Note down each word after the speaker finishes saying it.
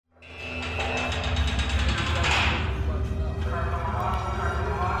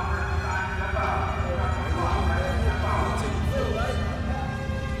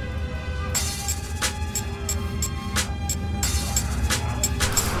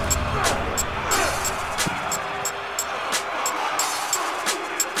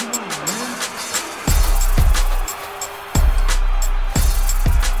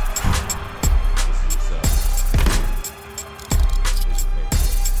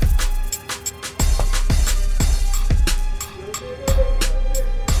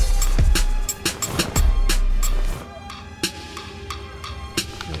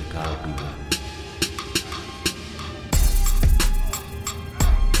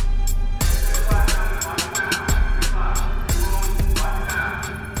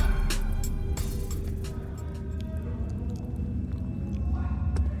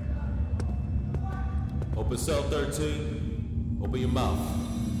13, open your mouth.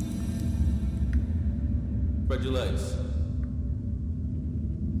 Spread your legs.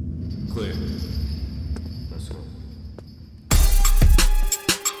 Clear. Let's go.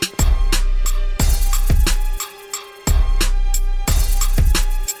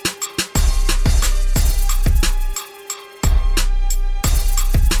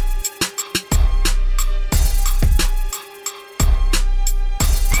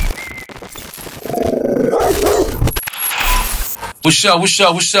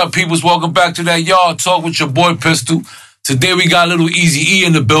 What's up, peoples? Welcome back to that Yard Talk with your boy Pistol. Today we got Lil Eazy-E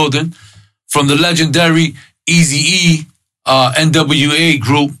in the building from the legendary Eazy-E NWA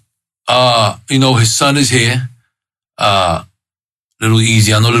group. His son is here. Lil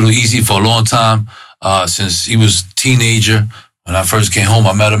Eazy. I know Lil Eazy for a long time, since he was a teenager. When I first came home,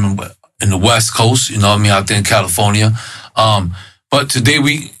 I met him in the West Coast, out there in California. But today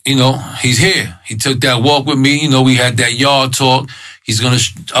he's here. He took that walk with me. We had that Yard Talk. He's gonna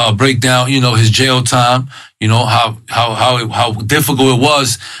break down, his jail time. How difficult it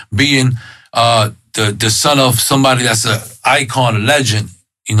was being the son of somebody that's an icon, a legend.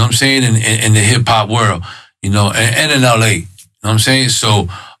 You know what I'm saying, in the hip hop world. And in LA. You know what I'm saying. So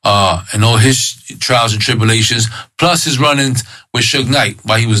and all his trials and tribulations, plus his run-ins with Suge Knight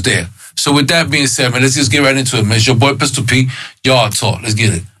while he was there. So with that being said, man, let's just get right into it, man. It's your boy Pistol P, Yard Talk. Let's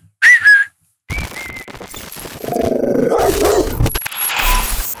get it.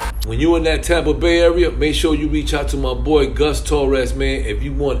 When you in that Tampa Bay area, make sure you reach out to my boy Gus Torres, man. If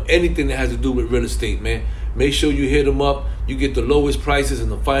you want anything that has to do with real estate, man, make sure you hit him up. You get the lowest prices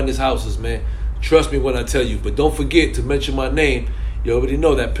and the finest houses, man. Trust me when I tell you. But don't forget to mention my name. You already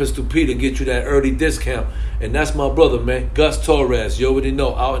know that Pistol P to get you that early discount. And that's my brother, man, Gus Torres. You already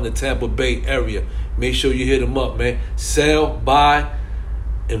know, out in the Tampa Bay area. Make sure you hit him up, man. Sell, buy,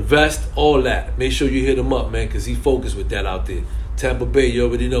 invest, all that. Make sure you hit him up, man, because he focused with that out there. Tampa Bay, you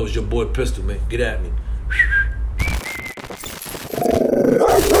already know, it's your boy Pistol, man. Get at me.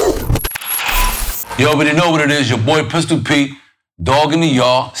 You already know what it is. Your boy Pistol P, dog in the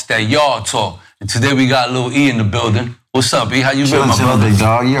yard. It's that Yard Talk. And today we got Lil E in the building. What's up, E? How you been, my brother? Big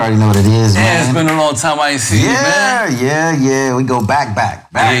dog. You already know what it is, man. Yeah, it's been a long time I ain't seen you, man. Yeah. We go back.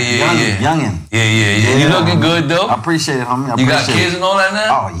 Youngin'. Yeah. You looking good, though. I appreciate it, homie. You got kids and all that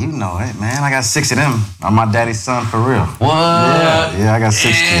now? Oh, you know it, man. I got 6 of them. I'm my daddy's son for real. What? Yeah, I got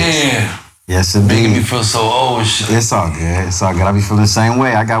 6 kids. Yes, indeed. Making me feel so old, shit. It's all good. I be feeling the same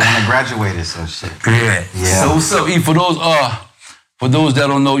way. I got one that graduated, so shit. Yeah. So what's up, E? For those that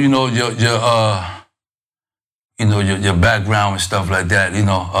don't know, your background and stuff like that,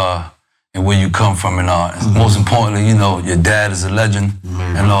 and where you come from and all. Most importantly, your dad is a legend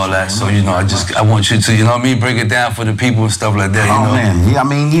and all that. So, I want you to, break it down for the people and stuff like that, man. Yeah,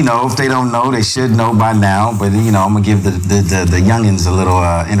 if they don't know, they should know by now. But, I'm going to give the youngins a little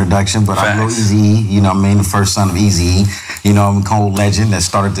introduction. But I'm Lil Eazy-E, the first son of Eazy-E. I'm a cold legend that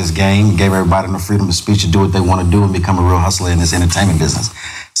started this game, gave everybody the freedom of speech to do what they want to do and become a real hustler in this entertainment business.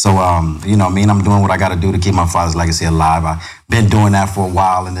 So, I'm doing what I got to do to keep my father's legacy alive. I've been doing that for a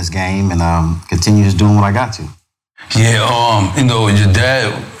while in this game and continue just doing what I got to. Yeah, your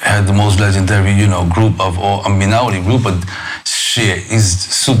dad had the most legendary, group of all, not only group, but shit, he's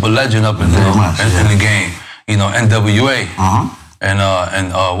super legend up in the game. NWA. And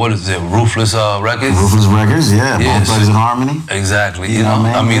what is it, Ruthless Records? Ruthless Records, yeah. Both Brothers in Harmony. Exactly,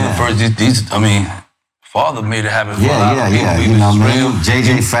 the first, Father made it happen for a lot of people.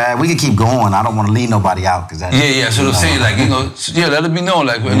 JJ Fad, we can keep going. I don't want to leave nobody out. Cause that's, so I'm saying, let it be known,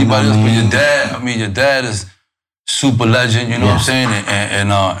 like anybody else. But your dad is super legend, what I'm saying?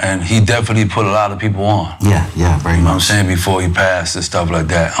 And he definitely put a lot of people on. Yeah, very much. You know what I'm saying? Before he passed and stuff like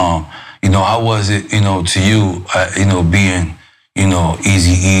that. How was it, to you, being,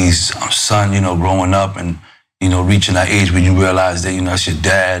 Eazy-E's son, growing up and, reaching that age where you realize that, that's your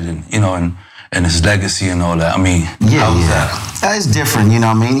dad and his legacy and all that. How was that? It's different,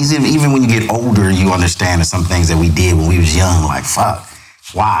 Even when you get older, you understand that some things that we did when we was young, like, fuck,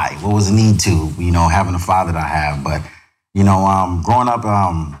 why? What was the need to? Having a father that I have. But, growing up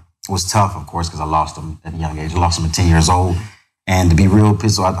was tough, of course, because I lost him at a young age. I lost him at 10 years old. And to be real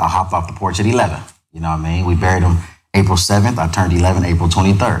pissed, I hopped off the porch at 11. We buried him April 7th. I turned 11 April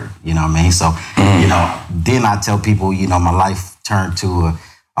 23rd. So, then I tell people, my life turned to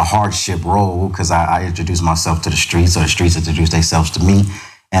a hardship role because I introduced myself to the streets, or the streets introduced themselves to me.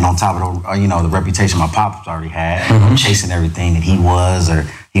 And on top of the reputation my pops already had, chasing everything that he was or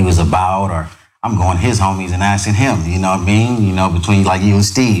he was about, or I'm going to his homies and asking him, you know what I mean? You know, between like you and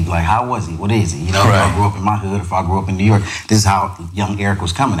Steve, like, how was he? What is he? You know, if I grew up in my hood, if I grew up in New York, this is how young Eric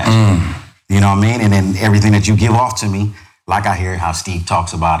was coming at you. You know what I mean? And then everything that you give off to me, like I hear how Steve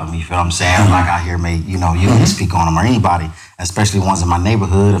talks about them, you feel what I'm saying? Like I hear you can speak on them or anybody, especially the ones in my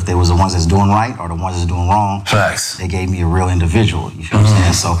neighborhood, if they was the ones that's doing right or the ones that's doing wrong. Facts. They gave me a real individual, you feel what I'm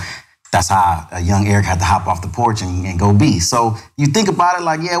saying? So that's how a young Eric had to hop off the porch and go be. So you think about it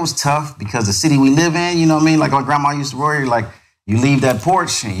like, yeah, it was tough because the city we live in, you know what I mean? Like my grandma used to worry, like you leave that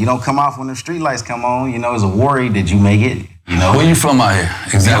porch and you don't come off when the street lights come on, it's a worry, did you make it? Where you from out here?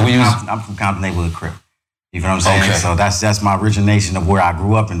 Exactly. I'm from Compton neighborhood Crip. You feel what I'm saying? Okay. So that's my origination of where I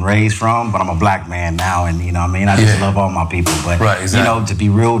grew up and raised from, but I'm a black man now, and you know what I mean? I just love all my people. But right, exactly. To be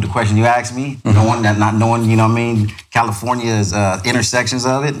real, the question you asked me, not knowing, you know what I mean, California's intersections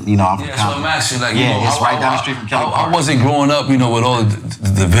of it, I'm from Compton. So I'm asking, it's right down the street from Kelly Park. I wasn't growing up, with all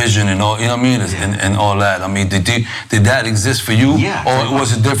the division and all, you know what I mean, and all that. I mean, did that exist for you? Yeah. Or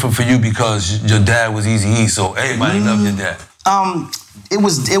was it different for you because your dad was Eazy-E, so everybody loved your dad? It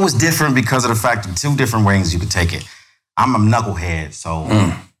was different because of the fact of two different ways you could take it. I'm a knucklehead, so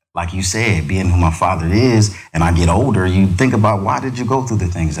like you said, being who my father is, and I get older, you think about why did you go through the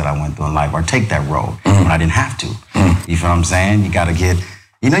things that I went through in life or take that road when I didn't have to. You feel what I'm saying? You got to get,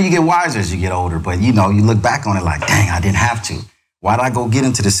 you get wiser as you get older, but you look back on it like, dang, I didn't have to. Why did I go get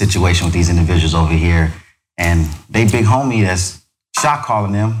into this situation with these individuals over here? And they big homie that's shot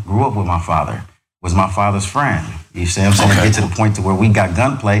calling them, grew up with my father, was my father's friend. You see what I'm saying? Okay. Get to the point to where we got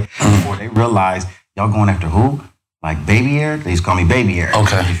gunplay before they realized, y'all going after who? Like Baby Eric? They used to call me Baby Eric.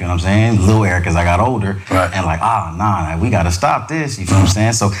 Okay. You feel what I'm saying? Lil Eric as I got older. Right. And like, we got to stop this. You feel what I'm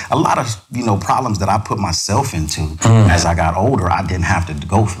saying? So a lot of, problems that I put myself into as I got older, I didn't have to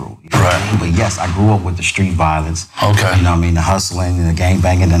go through. You know what I mean? But yes, I grew up with the street violence. Okay. You know what I mean? The hustling and the gang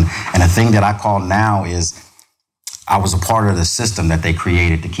banging. And the thing that I call now is I was a part of the system that they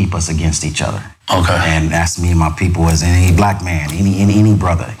created to keep us against each other. Okay. And that's me and my people as any black man, any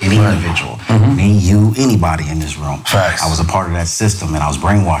brother, any individual, me, you, anybody in this room. Facts. I was a part of that system and I was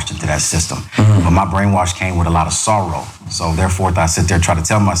brainwashed into that system. But my brainwash came with a lot of sorrow. So therefore, I sit there and try to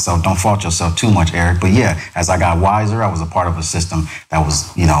tell myself, don't fault yourself too much, Eric. But yeah, as I got wiser, I was a part of a system that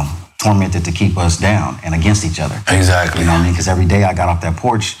was, tormented to keep us down and against each other. Exactly. You know what I mean? Because every day I got off that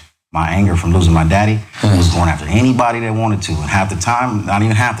porch, my anger from losing my daddy was going after anybody that wanted to. And half the time, not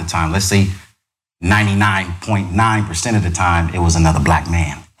even half the time, let's say 99.9% of the time, it was another black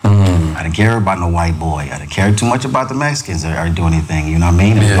man. I didn't care about no white boy. I didn't care too much about the Mexicans or do anything, you know what I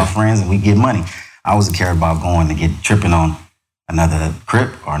mean? It was my friends and we get money. I wasn't care about going to get tripping on another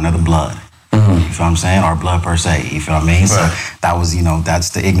Crip or another blood. You feel what I'm saying? Or blood per se, you feel what I mean? Right. So that was, that's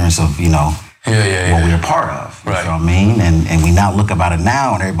the ignorance of, what we're a part of. You know what I mean? And we now look about it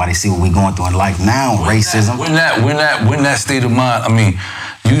now and everybody see what we're going through in life now, racism. When that state of mind, I mean,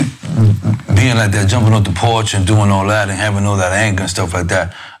 you being like that, jumping off the porch and doing all that and having all that anger and stuff like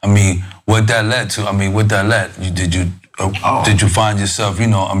that, I mean, what that led to, did you find yourself,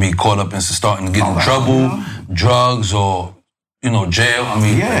 caught up in starting to get in trouble, drugs or, jail? I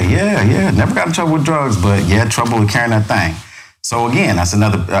mean. Yeah. Never got in trouble with drugs, but yeah, trouble with carrying that thing. So again, that's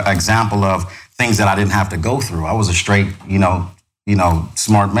another example of things that I didn't have to go through. I was a straight,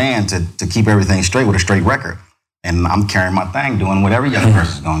 smart man to keep everything straight with a straight record. And I'm carrying my thing, doing what every young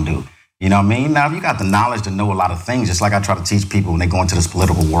person's gonna do. You know what I mean? Now, if you got the knowledge to know a lot of things, just like I try to teach people when they go into this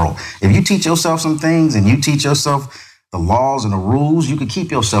political world, if you teach yourself some things and you teach yourself the laws and the rules, you could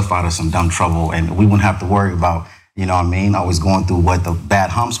keep yourself out of some dumb trouble and we wouldn't have to worry about, always going through what the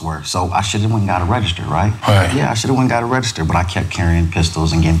bad humps were. So I should have went and got a register, right? Yeah, I should have went and got a register, but I kept carrying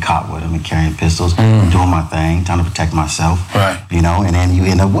pistols and getting caught with them and carrying pistols, doing my thing, trying to protect myself. Right. And then you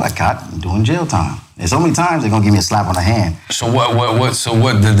end up caught doing jail time. And so many times they're gonna give me a slap on the hand. So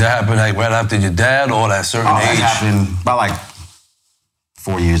what did that happen right after your dad or that certain age? That happened about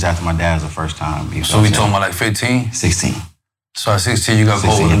 4 years after my dad's the first time. So we talking about 15? 16. So at 16 you got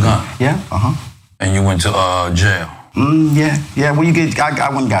caught with a gun? Yeah, And you went to jail? Yeah. Well, I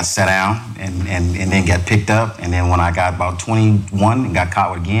went and got sat down and then got picked up. And then when I got about 21 and got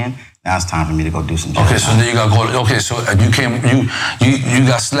caught again, now it's time for me to go do some jail. Okay, so then you got caught. Okay, so you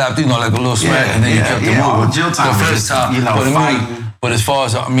got slapped, like a little smack, and then you kept the move. Jail time the first time, fighting. But as far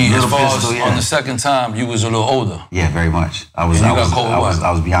as on the second time, you was a little older. Yeah, very much. I was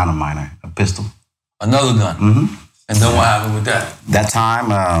beyond a minor. A pistol. Another gun. And then what happened with that? That time,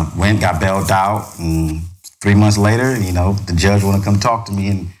 got bailed out, and 3 months later, the judge want to come talk to me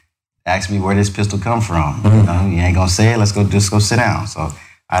and ask me where this pistol come from. You ain't gonna say it. Let's go sit down. So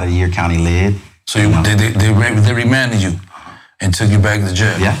out of the year county lid. So they remanded you and took you back to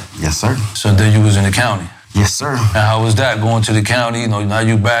jail. Yeah, yes sir. So then you was in the county. Yes, sir. And how was that going to the county? You know, now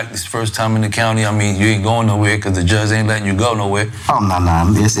you back, this first time in the county. I mean, you ain't going nowhere because the judge ain't letting you go nowhere. Oh,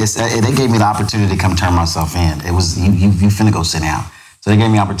 no. They gave me the opportunity to come turn myself in. It was, you finna go sit down. So they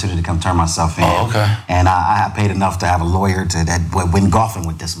gave me the opportunity to come turn myself in. Oh, okay. And I paid enough to have a lawyer that went golfing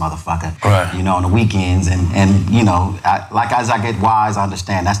with this motherfucker. Right. You know, on the weekends. And you know, as I get wise, I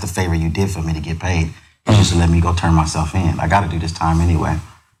understand that's the favor you did for me to get paid. Just to let me go turn myself in. I got to do this time anyway.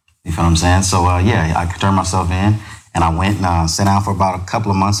 You feel what I'm saying? So, yeah, I turned myself in. And I went and sat down for about a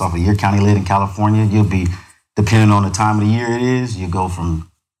couple of months off a year county lit in California. You'll be, depending on the time of the year it is, you go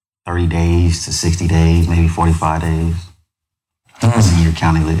from 30 days to 60 days, maybe 45 days. It's a year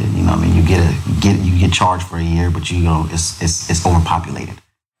county lit. You know what I mean? You get charged for a year, but you know it's overpopulated.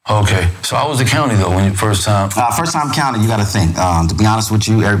 Okay. So how was the county though when you first time? First time county, you got to think. To be honest with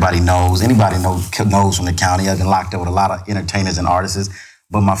you, everybody knows. Anybody knows from the county. I've been locked up with a lot of entertainers and artists.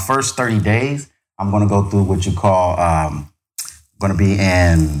 But my first 30 days, I'm going to go through what you call going to be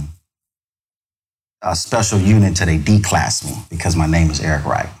in a special unit till they declass me because my name is Eric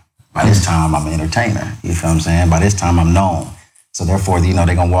Wright. By this time, I'm an entertainer. You feel what I'm saying? By this time, I'm known. So therefore, you know,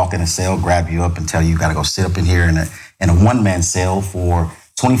 they're going to walk in a cell, grab you up and tell you got to go sit up in here in a one-man cell for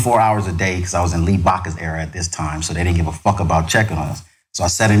 24 hours a day because I was in Lee Baca's era at this time. So they didn't give a fuck about checking on us. So I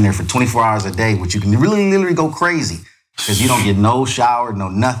sat in there for 24 hours a day, which you can really literally go crazy because you don't get no shower, no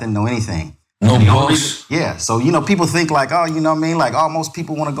nothing, no anything. No books? Yeah. So, you know, people think like, oh, you know what I mean? Like, oh, most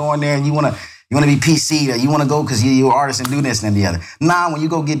people want to go in there and you want to be PC or you want to go because you're an artist and do this and the other. Nah, when you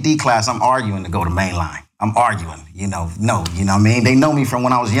go get D-class, I'm arguing to go to mainline. I'm arguing, you know what I mean? They know me from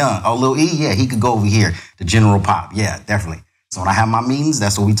when I was young. Oh, Lil E, yeah, he could go over here to General Pop. Yeah, definitely. So when I have my meetings,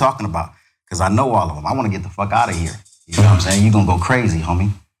 that's what we talking about. Because I know all of them. I want to get the fuck out of here. You know what I'm saying? You're going to go crazy,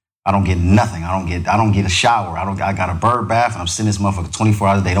 homie. I don't get nothing. I don't get a shower. I got a bird bath and I'm sitting this motherfucker 24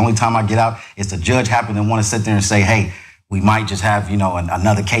 hours a day. The only time I get out is the judge happen to want to sit there and say, hey, we might just have, you know,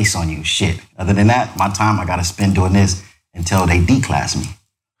 another case on you. Shit. Other than that, my time I got to spend doing this until they declass me.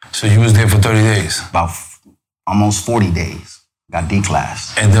 So you was there for 30 days? About almost 40 days. Got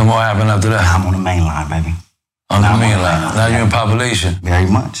declassed. And then what happened after that? I'm on the main line, baby. On the main line. Now you're in population. Very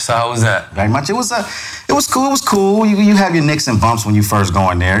much. So how was that? Very much. It was cool. It was cool. You have your nicks and bumps when you first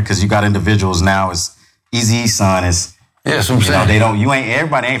go in there because you got individuals now. It's Eazy-E's son. It's yeah, that's what I'm saying.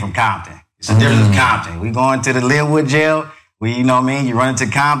 Everybody ain't from Compton. It's a difference in Compton. We going to the Linwood jail. You know what I mean? You run into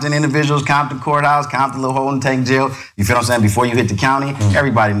Compton individuals, Compton courthouse, Compton little holding tank jail. You feel what I'm saying? Before you hit the county,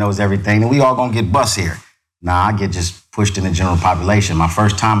 everybody knows everything. And we all gonna get bus here. Nah, I get just pushed in the general population. My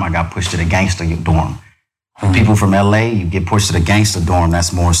first time, I got pushed to the gangster dorm. People from LA, you get pushed to the gangster dorm.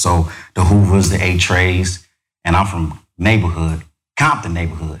 That's more so the Hoovers, the A-Trays. And I'm from neighborhood, Compton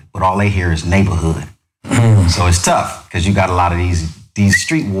neighborhood. But all they hear is neighborhood. So it's tough because you got a lot of these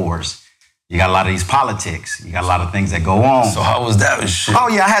street wars. You got a lot of these politics. You got a lot of things that go on. So how was that shit? Oh,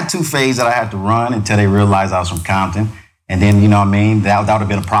 yeah, I had 2 phases that I had to run until they realized I was from Compton. And then, you know what I mean, that would have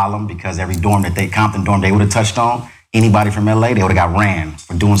been a problem because every dorm Compton dorm they would have touched on, anybody from LA, they would have got ran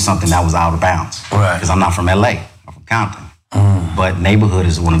for doing something that was out of bounds. Right. Because I'm not from LA, I'm from Compton. But neighborhood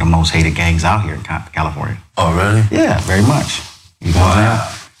is one of the most hated gangs out here in California. Oh, really? Yeah, very much. You know what I'm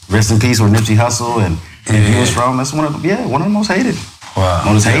saying? Rest in peace with Nipsey Hussle and he was from, that's one of the most hated. Wow.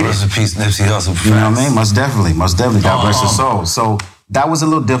 Most hated. Rest in peace, Nipsey Hussle. You know what I mean? Most definitely. God bless his soul. So that was a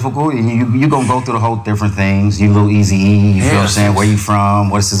little difficult. And you gonna go through the whole different things. You Lil Eazy-E, you feel what I'm saying? Where you from?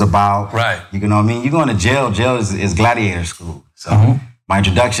 What this is about? Right. You know what I mean? You going to jail. Jail is gladiator school. So my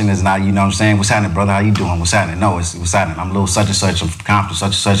introduction is not, you know what I'm saying? What's happening, brother? How you doing? What's happening? No, it's what's happening. I'm Lil such and such. I'm from Compton, such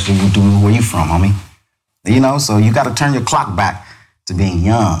and such. Where you from, homie? You know, so you got to turn your clock back to being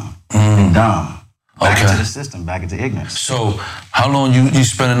young and dumb. Back into the system, back into ignorance. So how long you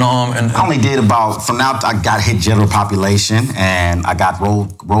spent in the arm? I only did about, from now I got hit general population and I got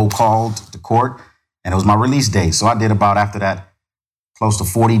roll called to court and it was my release date. So I did about, after that, close to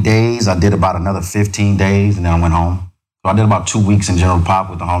 40 days. I did about another 15 days and then I went home. So I did about 2 weeks in general pop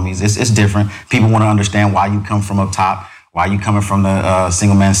with the homies. It's different. People want to understand why you come from up top, why you coming from the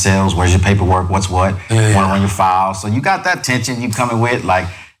single man cells, where's your paperwork, what's what, want to run your files. So you got that tension you coming with, like,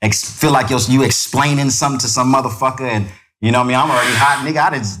 feel like you explaining something to some motherfucker and, you know what I mean, I'm already hot.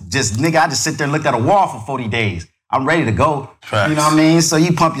 Nigga, I just sit there and look at a wall for 40 days. I'm ready to go. Facts. You know what I mean? So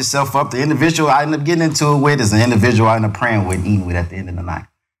you pump yourself up. The individual I end up getting into it with is the individual I end up praying with, eating with at the end of the night.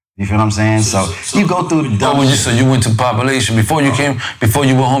 You feel what I'm saying? So you go through the dumb shit. So you went to population. Before you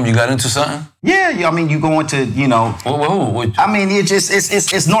went home, you got into something? Yeah, I mean, you go into, you know. What? I mean,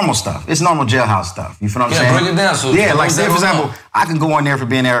 it's normal stuff. It's normal jailhouse stuff. You feel what I'm saying? Break it down. So like say, for example, I can go in there for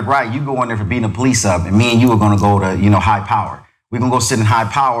being Eric Wright. You go in there for beating the police up, and me and you are going to go to, you know, high power. We're going to go sit in high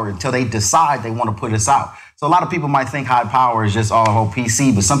power until they decide they want to put us out. So a lot of people might think high power is just all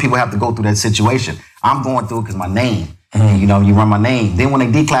PC, but some people have to go through that situation. I'm going through it because my name. You know, you run my name. Then when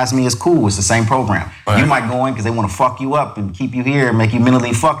they declass me, it's cool. It's the same program. Right. You might go in because they want to fuck you up and keep you here and make you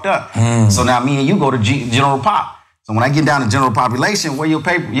mentally fucked up. So now me and you go to general pop. So when I get down to general population, where your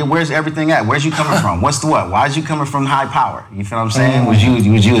paper, where's everything at? Where's you coming from? What's the what? Why is you coming from high power? You feel what I'm saying? Was you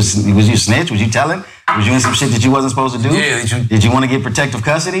a snitch? Was you telling? Was you in some shit that you wasn't supposed to do? Yeah. Did you want to get protective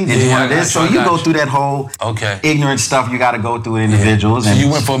custody? Did you want this? So you go through that whole ignorant stuff you got to go through with individuals. So and you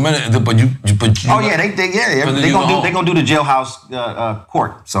went for a minute, but you oh yeah, they gonna do the jailhouse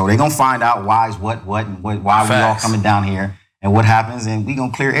court. So they gonna find out why is what and why we all coming down here and what happens, and we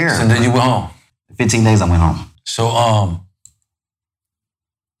gonna clear air. So then you went home. 15 days I went home. So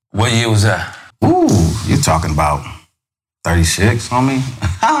what year was that? Ooh, you're talking about 36, homie.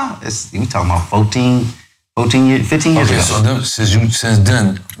 You talking about 15 years ago. Okay, so then, since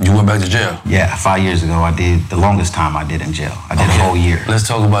then, you went back to jail? Yeah, 5 years ago, I did the longest time I did in jail. I did a whole year. Let's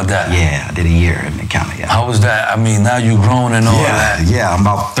talk about that. Yeah, I did a year in the county, yeah. How was that? I mean, now you grown and all that. Yeah, I'm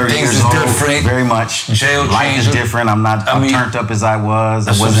about 30 Things years old. Things is different. Very much. Jail Life is different. I'm not turned up as I was.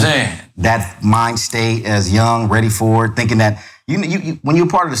 That's what I'm saying. That mind state as young, ready for it, thinking that you when you're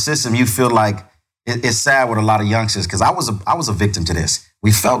part of the system, you feel like it's sad with a lot of youngsters, because I was a victim to this.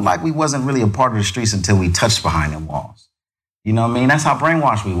 We felt like we wasn't really a part of the streets until we touched behind them walls. You know what I mean? That's how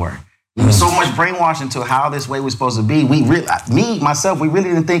brainwashed we were. We were so much brainwashed into how this way we're supposed to be. We really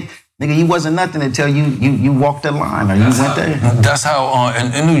didn't think, nigga, you wasn't nothing until you walked that line or you went there. That's how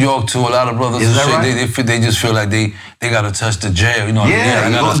in New York too, a lot of brothers and shit, they just feel like they gotta touch the jail. You know,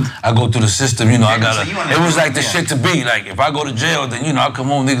 I go through the system. You know, I gotta. It was like the shit to be. Like if I go to jail, then I come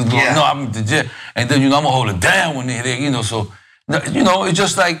home, niggas go, no, I'm to jail, and then I'm gonna hold it down when they're there. So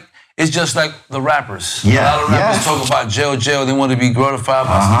it's just like the rappers. Yeah. A lot of rappers talk about jail. They want to be gratified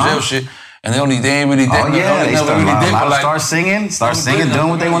by some jail shit. And they ain't really did. Start singing, doing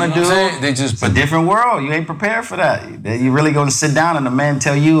what they want to do. It's a different world. You ain't prepared for that. You really going to sit down and a man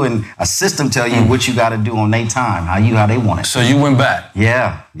tell you and a system tell you what you got to do on their time, how they want it. So you went back.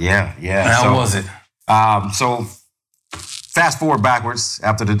 Yeah. And how was it? So fast forward backwards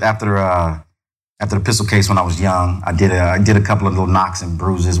after the pistol case when I was young, I did a couple of little knocks and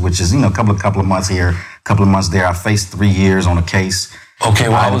bruises, which is a couple of months here, a couple of months there. I faced 3 years on a case. Okay,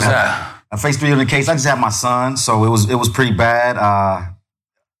 why was that? I faced 3 years on the case. I just had my son, so it was pretty bad.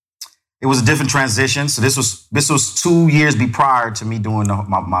 It was a different transition. So this was 2 years prior to me doing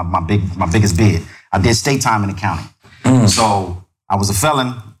my biggest bid. I did state time in the county. So I was a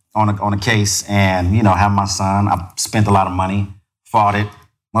felon on a case, and having my son, I spent a lot of money, fought it.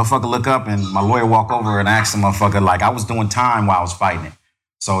 Motherfucker look up and my lawyer walk over and ask the motherfucker, like, I was doing time while I was fighting it.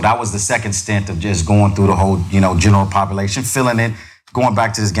 So that was the second stint of just going through the whole, general population, feeling it, going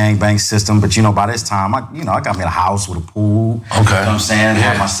back to this gangbang system. But, by this time, I got me a house with a pool. Okay. You know what I'm saying?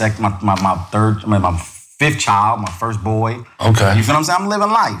 Yeah. Had my fifth child, my first boy. Okay. You feel what I'm saying? I'm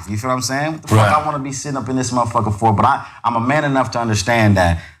living life. You feel what I'm saying? What the fuck I want to be sitting up in this motherfucker for? But I'm a man enough to understand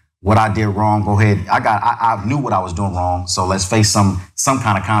that what I did wrong, go ahead. I knew what I was doing wrong, so let's face some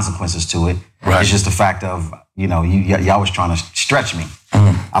kind of consequences to it. Right. It's just the fact of, y'all was trying to stretch me.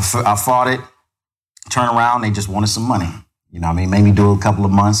 I fought it, turned around, they just wanted some money. You know what I mean? Made me do a couple of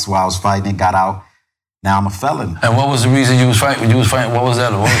months while I was fighting it, got out. Now I'm a felon. And what was the reason you was fighting? When you was fighting, what was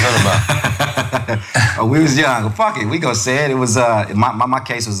that about? We was young. Well, fuck it. We gonna say it. It was, my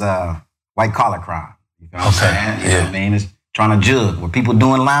case was white collar crime. You know what I'm saying? You know what I mean? It's trying to jug. What people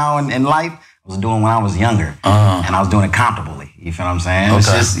doing now in life, I was doing when I was younger. And I was doing it comfortably. You feel what I'm saying?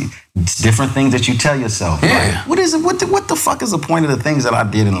 Okay. It's different things that you tell yourself. Yeah. Like, what is it? What the fuck is the point of the things that I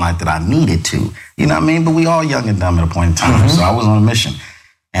did in life that I needed to? You know what I mean? But we all young and dumb at a point in time. So I was on a mission.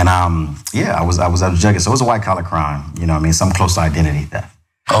 And I was jugging. So it was a white collar crime. You know what I mean? Some close to identity theft.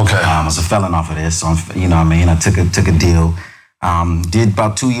 Okay. I was a felon off of this. So you know what I mean? I took a deal. Did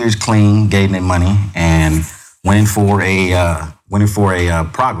about 2 years clean, gave them money, and went in for a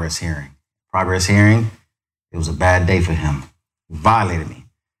progress hearing. Progress hearing. It was a bad day for him. He violated me.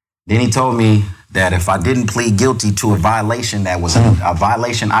 Then he told me that if I didn't plead guilty to a violation that was a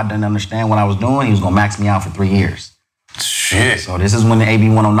violation I didn't understand what I was doing, he was gonna max me out for 3 years. Shit. So this is when the AB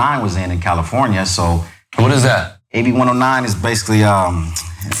 109 was in California. So what is that? AB 109 is basically, you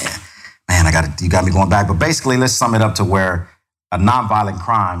got me going back. But basically, let's sum it up to where a nonviolent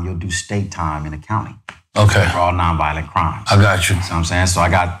crime, you'll do state time in the county. Okay. For all nonviolent crimes. I got you. You know what I'm saying? So I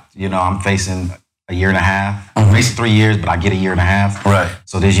got, I'm facing a year and a half. I'm facing 3 years, but I get a year and a half. Right.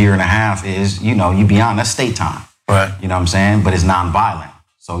 So this year and a half is, you beyond, that's state time. Right. You know what I'm saying? But it's nonviolent.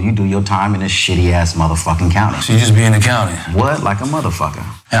 So you do your time in this shitty ass motherfucking county. So you just be in the county? What? Like a motherfucker.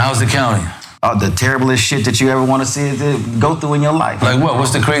 And how's the county? The terriblest shit that you ever want to see go through in your life. Like what?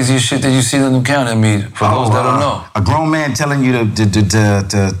 What's the craziest shit that you see in the county? I mean, for those that don't know. A grown man telling you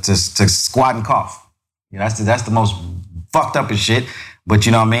to squat and cough. Yeah, that's the most fucked up shit. But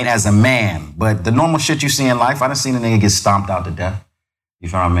you know what I mean? As a man. But the normal shit you see in life, I done seen a nigga get stomped out to death. You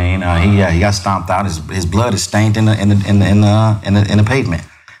feel what I mean? He got stomped out. His blood is stained in the pavement.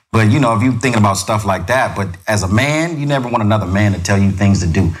 But you know, if you thinking about stuff like that, but as a man, you never want another man to tell you things to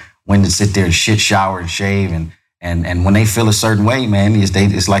do. When to sit there and shit, shower, and shave, and when they feel a certain way, man,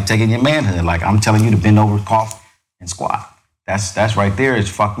 it's like taking your manhood. Like I'm telling you to bend over, cough, and squat. That's right there. It's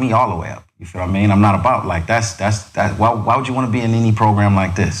fucked me all the way up. You feel what I mean? I'm not about like that's. Why would you want to be in any program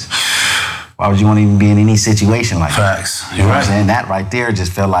like this? Why would you want to even be in any situation like that? Facts. You know what I'm saying? That right there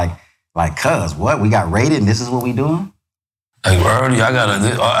just felt like cuz what? We got raided and this is what we doing? Like early, I got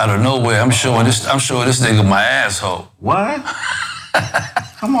out of nowhere. I'm showing this nigga my asshole. What?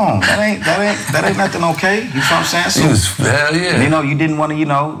 Come on, that ain't nothing okay. You know what I'm saying? So, hell yeah. You know, you didn't want to, you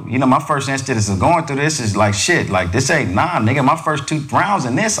know, my first instance of going through this is like shit. Like this ain't nigga. My first 2 rounds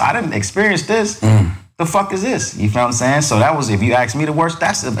in this, I didn't experience this. The fuck is this? You feel what I'm saying? So that was, if you ask me the worst,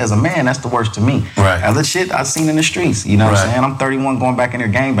 that's as a man, that's the worst to me. Right. Other shit I've seen in the streets. You know what I'm saying? I'm 31 going back in there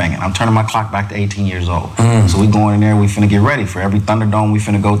gangbanging. I'm turning my clock back to 18 years old. So we going in there, we finna get ready for every Thunderdome we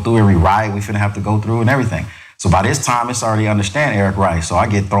finna go through, every riot we finna have to go through and everything. So by this time, it's already understand Eric Rice. So I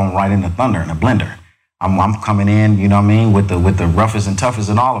get thrown right in the thunder, in the blender. I'm coming in, you know what I mean, with the roughest and toughest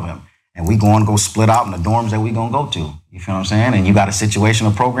and all of them. And we going to go split out in the dorms that we going to go to. You feel what I'm saying? And you got a situation,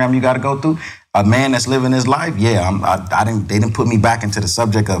 a program you got to go through. A man that's living his life, they didn't put me back into the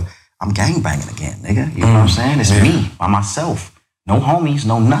subject of, I'm gangbanging again, nigga. You know what I'm saying? It's me, by myself. No homies,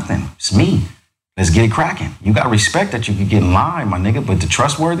 no nothing. It's me. Let's get it cracking. You got to respect that you can get in line, my nigga, but the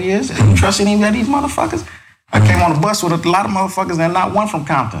trustworthy is, you trust any of these motherfuckers? I came on the bus with a lot of motherfuckers and not one from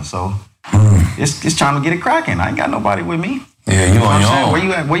Compton, so it's trying to get it cracking. I ain't got nobody with me. Yeah, you on your own. Where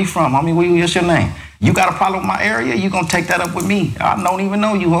you at? Where you from, homie? What's your name? You got a problem with my area? You gonna take that up with me? I don't even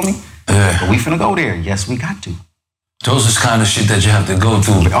know you, homie. Yeah. But we finna go there. Yes, we got to. Those is kind of shit that you have to go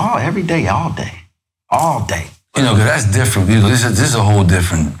through. Every day, all day. All day. You know, because that's different. You know, this is a whole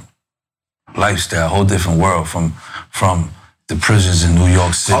different lifestyle, whole different world from the prisons in New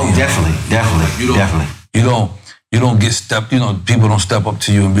York City. Oh, definitely. You don't get stepped, you know, people don't step up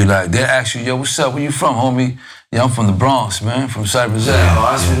to you and be like, they ask you, yo, what's up, where you from, homie? Yeah, I'm from the Bronx, man, from Cypress Ave. Oh,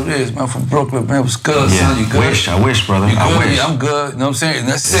 that's what it is, man, from Brooklyn, man, what's good, son, you good? I wish, brother. You good? I wish. Yeah, I'm good, you know what I'm saying? And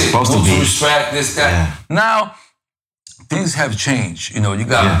that's it. Supposed to be. Respect, this, that. Yeah. Now, things have changed, you know, you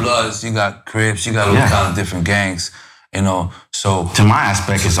got Bloods, you got Crips, you got all kind of different gangs. You know, so to my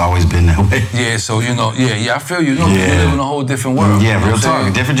aspect, it's always been that way. Yeah, so you know, I feel you. You know, you live in a whole different world. Yeah, real talk.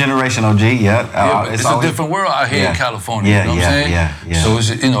 A different generation, OG. It's always a different world out here in California. You know what I'm saying? Yeah. So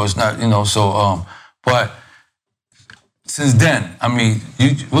it's, you know, it's not, you know, so but since then, I mean,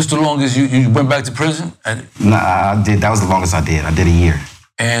 what's the longest you went back to prison? Nah, I did. That was the longest I did. I did a year.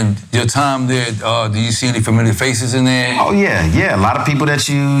 And your time there, do you see any familiar faces in there? Oh, yeah. A lot of people that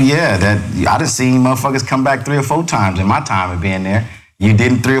I done seen motherfuckers come back 3 or 4 times in my time of being there. You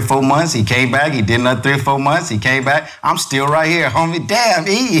did in 3 or 4 months, he came back. He did another 3 or 4 months, he came back. I'm still right here, homie. Damn,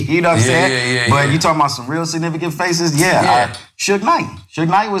 you know what I'm saying? But you talking about some real significant faces? Suge Knight. Suge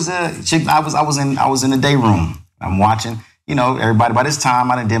Knight was I was in the day room. I'm watching. You know, everybody, by this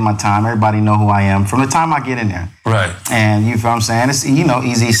time, I done did my time. Everybody know who I am from the time I get in there. Right. And you feel what I'm saying? It's, you know,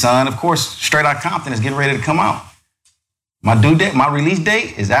 Eazy son, of course, straight out Compton is getting ready to come out. My due date, my release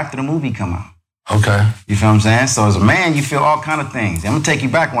date is after the movie come out. Okay. You feel what I'm saying? So as a man, you feel all kind of things. I'm gonna take you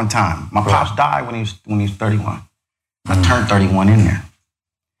back one time. My pops died when he was 31. I turned 31 in there.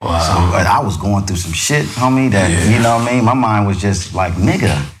 Wow. So I was going through some shit, homie, that, you know what I mean? My mind was just like,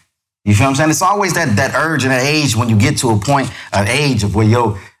 nigga. You feel what I'm saying? It's always that urge and that age when you get to a point, an age of where,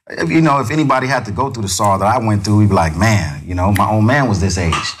 you know, if anybody had to go through the sorrow that I went through, we'd be like, man, you know, my old man was this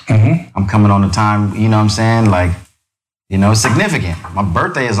age. I'm coming on the time, you know what I'm saying? Like, you know, it's significant. My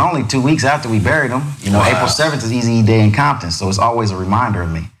birthday is only 2 weeks after we buried him. You know, April 7th is Eazy-E Day in Compton, so it's always a reminder of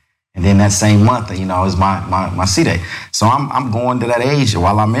me. And then that same month, you know, is my C-Day. So I'm going to that age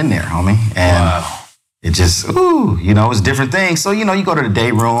while I'm in there, homie. And it just, you know, it's different things. So, you know, you go to the day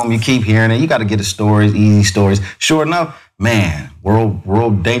room, you keep hearing it. You got to get the stories, easy stories. Sure enough, man, world's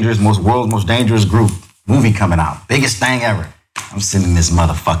most dangerous group. Movie coming out. Biggest thing ever. I'm sitting in this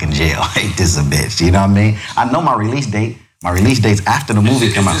motherfucking jail. Ain't this a bitch? You know what I mean? I know my release date. My release date's after the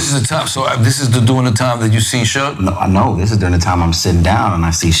movie come out. This is the time. So this is during the time that you see Suge? No, I know. This is during the time I'm sitting down and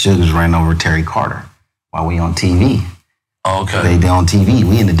I see Suge's running over Terry Carter while we on TV. Oh, okay. They on TV.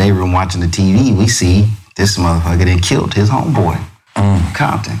 We in the day room watching the TV. We see this motherfucker that killed his homeboy,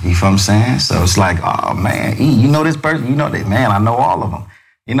 Compton. You feel what I'm saying? So it's like, oh man, E, you know this person? You know that? Man, I know all of them.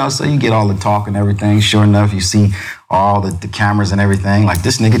 You know, so you get all the talk and everything. Sure enough, you see all the cameras and everything. Like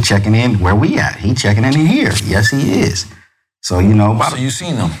this nigga checking in where we at. He checking in here. Yes, he is. So, you know. So you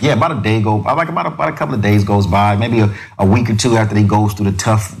seen him? Yeah, about a day go, like about a couple of days goes by, maybe a week or two after he goes through the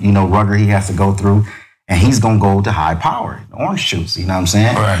tough, you know, rugger he has to go through. And he's going to go to high power, orange shoots, you know what I'm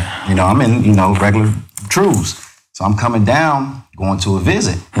saying? Right. You know, I'm in, you know, regular trues. So I'm coming down, going to a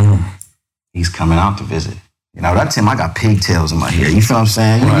visit. He's coming out to visit. You know, that's him. I got pigtails in my hair. You feel what I'm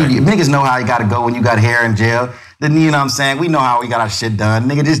saying? Right. You niggas know how you got to go when you got hair in jail. Then, you know what I'm saying? We know how we got our shit done.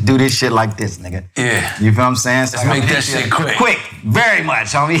 Nigga, just do this shit like this, nigga. Yeah. You feel what I'm saying? So let's make that shit quick. Quick. Very much,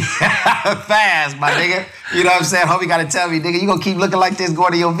 homie. Fast, my nigga. You know what I'm saying? Homie got to tell me, nigga, you going to keep looking like this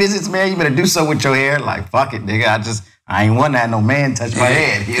going to your visits, man? You better do something with your hair. Like, fuck it, nigga. I ain't want to have no man touch my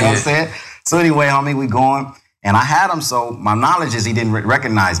head. You know what I'm saying? So anyway, homie, we going. And I had him, so my knowledge is he didn't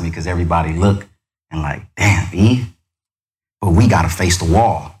recognize me because everybody looked and like, damn, E. But we got to face the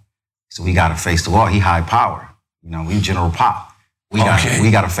wall. So we got to face the wall. He high power. You know, we General Pop. We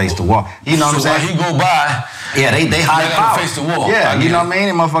got to face the wall. You know what I'm saying? So while he go by, yeah, they high power. Face the wall. Yeah, you know what I mean?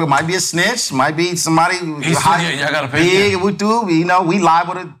 And motherfucker might be a snitch, might be somebody high, y'all gotta face big. We do, you know, we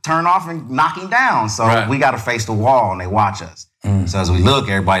liable to turn off and knock him down. So we got to face the wall, and they watch us. So as we look,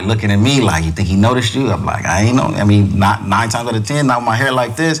 everybody looking at me like, you think he noticed you? I'm like, I ain't know. I mean, not 9 times out of 10, not with my hair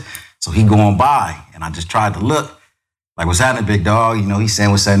like this. So he going by, and I just tried to look. Like, what's happening, big dog? You know, he's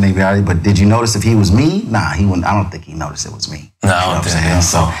saying what's happening, but did you notice if he was me? Nah, he wouldn't. I don't think he noticed it was me. No, I don't think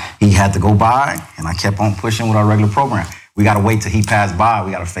so. He had to go by, and I kept on pushing with our regular program. We got to wait till he passed by.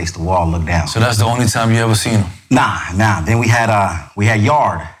 We got to face the wall, look down. So that's the only time you ever seen him? Nah. Then we had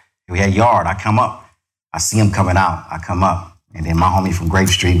Yard. I come up. I see him coming out. I come up. And then my homie from Grape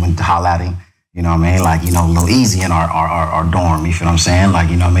Street went to holler at him. You know what I mean? Like, you know, Lil Eazy in our dorm. You feel what I'm saying? Like,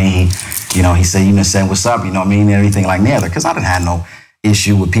 you know what I mean? He said, you been saying what's up, you know what I mean? And everything like that. Because I didn't have no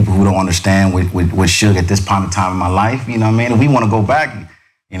issue with people who don't understand with Suge at this point in time in my life. You know what I mean? If we want to go back,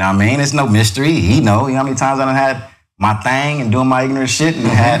 you know what I mean? It's no mystery. He know. You know how many times I done had my thing and doing my ignorant shit and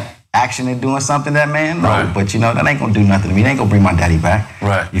had action in doing something that man? No. Right. But, you know, that ain't going to do nothing to me. They ain't going to bring my daddy back.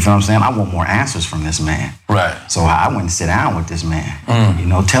 Right. You feel what I'm saying? I want more answers from this man. Right. So I went and sit down with this man. You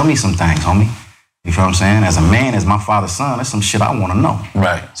know, tell me some things, homie. You feel what I'm saying? As a man, as my father's son, that's some shit I want to know.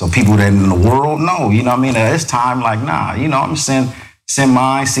 Right. So people that in the world know, you know what I mean? At this time, like, nah, you know, I'm send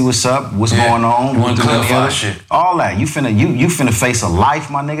mine, see what's up, what's going on. You want to clarify shit. All that. You finna face a life,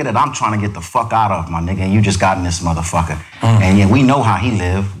 my nigga, that I'm trying to get the fuck out of, my nigga, and you just got in this motherfucker. And yeah, we know how he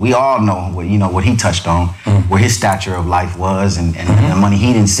lived. We all know what he touched on, where his stature of life was and the money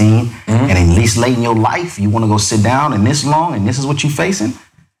he didn't see. And at least late in your life, you want to go sit down and this long and this is what you facing?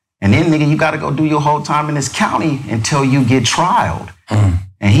 And then, nigga, you got to go do your whole time in this county until you get trialed.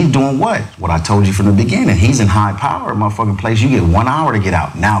 And he's doing what? What I told you from the beginning. He's in high power, motherfucking place. You get 1 hour to get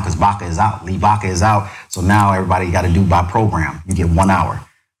out. Now, because Baca is out. Lee Baca is out. So now everybody got to do by program. You get 1 hour.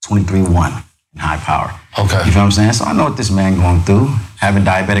 23-1 in high power. Okay. You feel what I'm saying? So I know what this man going through. Having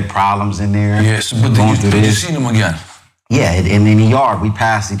diabetic problems in there. Yes, but did you seen him again? Yeah, and in the yard, we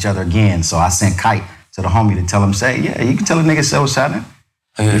passed each other again. So I sent Kite to the homie to tell him, yeah, you can tell a nigga say what's happening.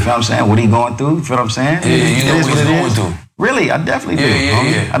 You feel what I'm saying? What he going through? You feel what I'm saying? Yeah, you know what he's going through. Really, I definitely do.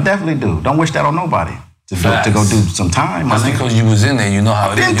 I definitely do. Don't wish that on nobody. To go do some time. That's because you was in there. You know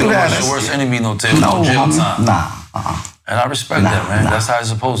how it is. You don't want your worst enemy no jail time. Nah. And I respect that, man. That's how it's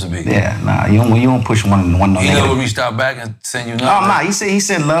supposed to be. Yeah, nah. You don't push one no He never reached out back and sent you nothing? Oh, nah. He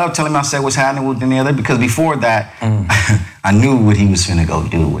said love, telling me I said what's happening with the other. Because before that, I knew what he was finna go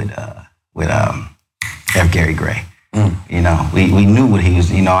do with F. Gary Gray. You know, we knew what he was,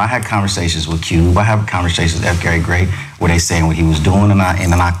 you know, I had conversations with Cube, I have conversations with F. Gary Gray where they saying what he was doing, and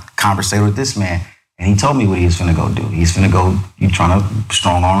then I conversated with this man, and he told me what he was finna go do. He's finna go, you trying to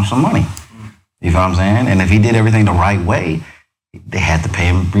strong arm some money. You feel what I'm saying? And if he did everything the right way, they had to pay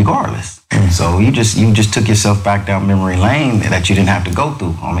him regardless. So you just took yourself back down memory lane that you didn't have to go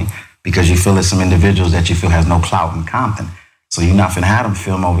through, homie, because you feel there's some individuals that you feel has no clout in Compton. So you're not finna have them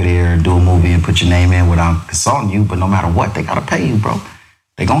film over there, do a movie and put your name in without consulting you, but no matter what, they gotta pay you, bro.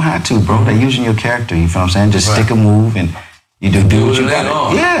 They gonna have to, bro. They using your character, you feel what I'm saying? Just stick a move and you do what you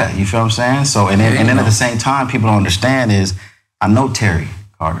gotta. Yeah, you feel what I'm saying? So, and then at the same time, people don't understand is, I know Terry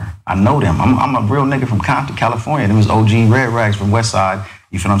Carter. I know them. I'm a real nigga from Compton, California. Them is OG Red Rags from West Side.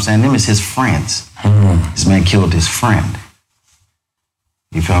 You feel what I'm saying? Them is his friends. This man killed his friend.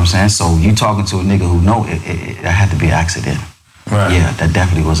 You feel what I'm saying? So you talking to a nigga who know it had to be an accident. Right. Yeah, that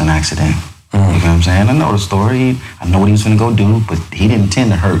definitely was an accident. You know what I'm saying? I know the story. I know what he was gonna go do, but he didn't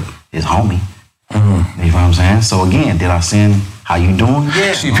intend to hurt his homie. You know what I'm saying? So again, did I sin? How you doing?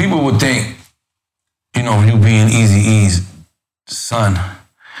 Yeah. See, people would think, you know, you being Eazy-E's son,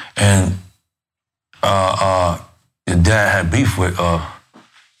 and your dad had beef with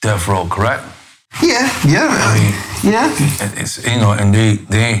Dad.For, correct? Yeah. I mean, Yeah. it's, you know, and they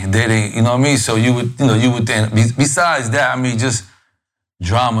you know what I mean? So you would think, besides that, I mean, just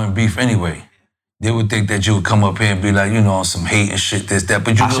drama and beef anyway. They would think that you would come up here and be like, you know, some hate and shit, this, that,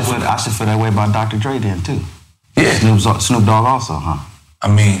 but you I should feel that way about Dr. Dre then too. Yeah. Snoop Dogg also, huh? I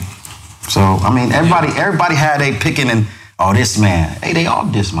mean. So, I mean, everybody had a picking and, oh, this man. Hey, they all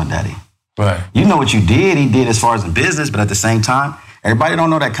diss my daddy. Right. You know what you did, he did as far as the business, but at the same time, everybody don't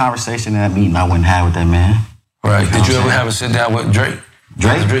know that conversation and that meeting I went and had with that man. Right. Did you ever have a sit down with Drake?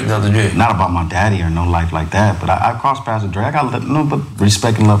 Drake? The other Drake. Not about my daddy or no life like that, but I crossed paths with Drake. I got no but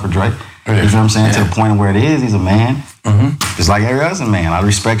respect and love for Drake. Yeah. You know what I'm saying? Yeah. To the point where it is, he's a man. Just like every other man. I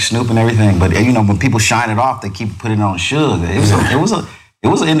respect Snoop and everything, but you know, when people shine it off, they keep putting it on Suge. It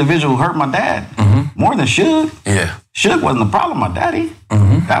was an individual who hurt my dad more than Suge. Yeah. Suge wasn't the problem, my daddy.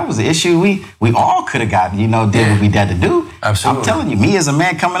 That was the issue we all could have gotten, you know, did what we had to do. Absolutely. I'm telling you, me as a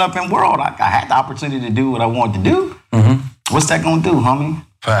man coming up in the world, I had the opportunity to do what I wanted to do. What's that gonna do, homie?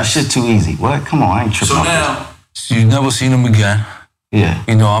 That shit too easy. What? Come on, I ain't tripping. So now, you never seen him again. Yeah.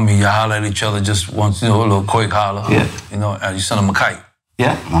 You know, I mean, you holler at each other just once, you know, a little quick holler. Yeah. You know, and you send him a kite.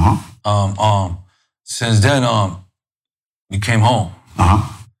 Yeah. Since then, you came home.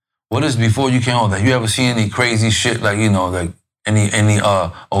 What is before you came home? Like, you ever seen any crazy shit, like, you know, like any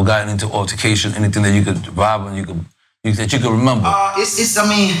or gotten into altercation, anything that you could vibe and that you could remember? It's I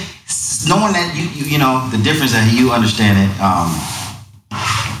mean, knowing that you know the difference that you understand it.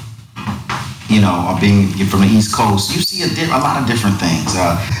 You know, being from the East Coast, you see a lot of different things.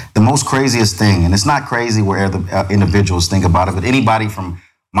 The most craziest thing, and it's not crazy where the individuals think about it, but anybody from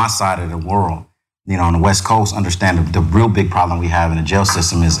my side of the world, you know, on the West Coast, understand the real big problem we have in the jail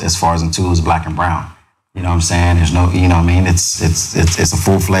system is as far as in two is black and brown. You know what I'm saying? There's no, you know what I mean? It's a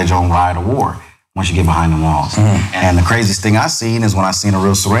full-fledged on riot of war once you get behind the walls. And the craziest thing I seen is when I seen a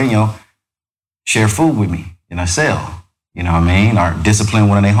real Sereno share food with me in a cell. You know what I mean? Or discipline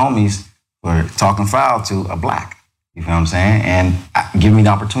one of their homies for talking foul to a black. You feel what I'm saying? And give me the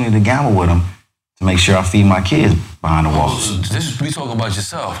opportunity to gamble with them to make sure I feed my kids behind the walls. We talking about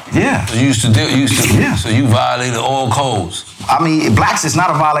yourself. Yeah. So you used to yeah. So you violated all codes. I mean, blacks is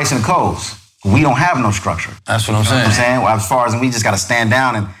not a violation of codes. We don't have no structure. That's what I'm saying. You know what I'm saying? As far as we just got to stand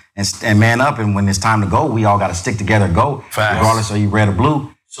down and man up, and when it's time to go, we all got to stick together and go. Facts. Regardless of you red or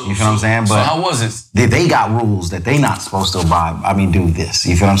blue. You feel what I'm saying? But so how was it? They got rules that they not supposed to abide. I mean, do this.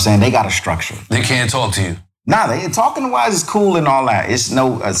 You feel what I'm saying? They got a structure. They can't talk to you. Nah, they talking wise is cool and all that. It's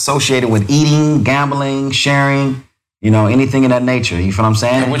no associated with eating, gambling, sharing, you know, anything of that nature. You feel what I'm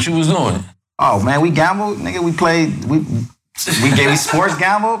saying? And what you was doing? Oh man, we gambled, nigga. We played. We gave sports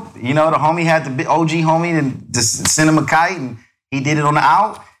gamble. You know, the homie had the OG homie and just send him a kite, and he did it on the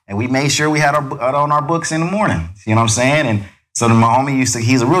out, and we made sure we had on our books in the morning. You know what I'm saying? And so then my homie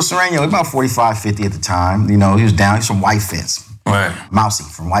he's a real Sereno, about 45, 50 at the time. You know, he was down, he's from White Fence. Right. Mousy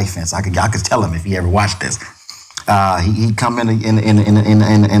from White Fence. I could tell him if he ever watched this. He'd come in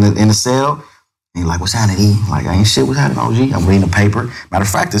the cell, and he's like, "What's happening, E?" Like, "I ain't shit, what's happening, OG?" I'm reading the paper. Matter of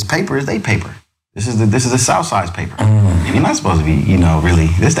fact, this paper is their paper. This is the Southside's paper. You're not supposed to be, you know, really,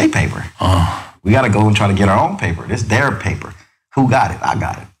 this their paper. We gotta go and try to get our own paper. This their paper. Who got it? I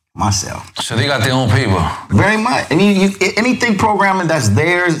got it. Myself. So they got their own paper. Very much. I mean, anything programming that's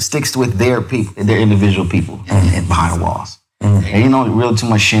theirs sticks with their people, their individual people, and behind the walls. And you know, real too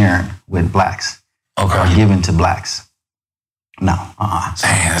much sharing with blacks. Okay. Or giving to blacks. No. So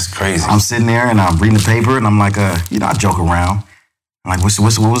dang, that's crazy. I'm sitting there and I'm reading the paper and I'm like, you know, I joke around. I'm like, what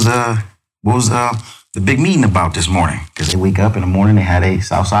was the big meeting about this morning? Because they wake up in the morning, they had a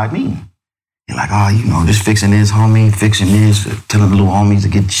Southside meeting. They're like, oh, you know, just fixing this, homie, fixing this, telling the little homies to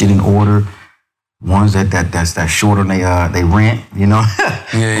get shit in order. Ones that's short on they rent, you know,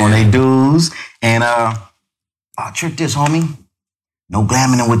 on their dues. And trick this, homie. No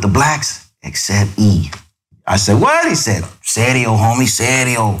glamming with the blacks except E. I said, what? He said, serio, homie,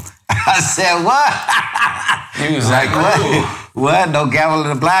 serio. I said, what? He was like, what? What? No gambling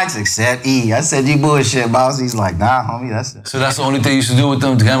with the blacks except E. I said, you bullshit, boss. He's like, nah, homie, So that's the only thing you used to do with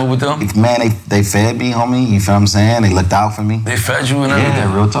them, to gamble with them? Man, they fed me, homie. You feel what I'm saying? They looked out for me. They fed you and everything?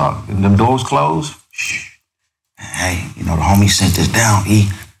 Yeah, real talk. And them doors closed. Shh. Hey, you know, the homie sent this down, E.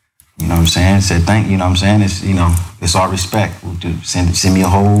 You know what I'm saying? Said thank you, know what I'm saying? It's, you know, it's our respect. Send me a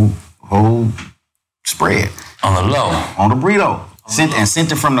whole spread. On the low? On the burrito.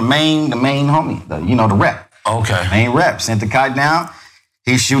 Sent it from the main homie, the rep. Okay. Main rep. Sent the kite down.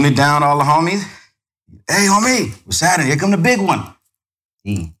 He's shooting it down, all the homies. Hey, homie, what's happening? Here come the big one.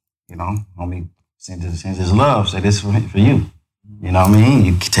 Homie sends his love. Say, this is for you. You know what I mean?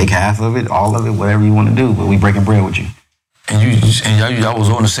 You can take half of it, all of it, whatever you want to do, but we breaking bread with you. And y'all was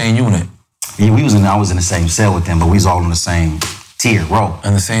on the same unit? Yeah, I was in the same cell with them, but we was all in the same tier, row.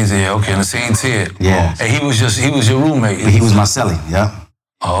 In the same tier, okay, in the same tier. Yeah. And he was your roommate? He was my cellie, yeah.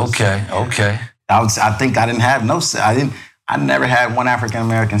 Oh, okay. I think I didn't have I never had one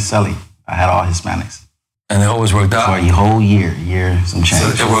African-American cellie. I had all Hispanics. And it always worked out? For a whole year, some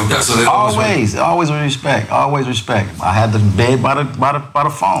change. So it worked out? So they always with respect, always respect. I had the bed by the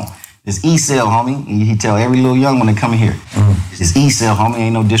phone. This E-cell, homie. He tell every little young when they come in here. Mm-hmm. This E-cell, homie,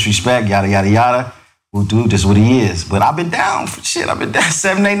 ain't no disrespect, yada, yada, yada. This is what he is. But I've been down for shit. I've been down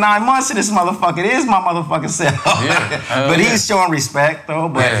 7, 8, 9 months in this motherfucker. It is my motherfucking cell. Yeah. But he's showing respect, though.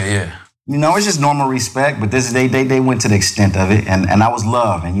 But, yeah. It's just normal respect. But they went to the extent of it. And I was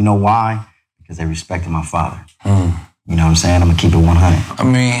loved. And you know why? Because they respected my father. Mm. You know what I'm saying? I'm going to keep it 100. I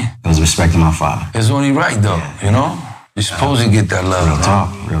mean... It was respecting my father. It's only right, though, you know? You're supposed to get that love.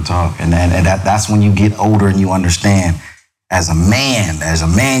 Real talk. And that's when you get older and you understand, as a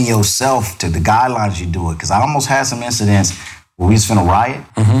man yourself, to the guidelines you do it. Because I almost had some incidents where we was finna riot,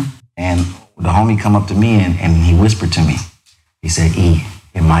 and the homie come up to me and he whispered to me. He said, E,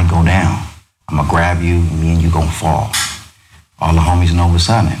 it might go down. I'm going to grab you, and me and you going to fall. All the homies know what's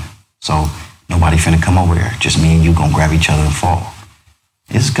happening. So nobody finna come over there. Just me and you gonna grab each other and fall.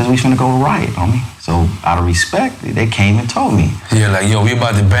 It's because we finna go to riot, homie. So out of respect, they came and told me. Yeah, like, yo, we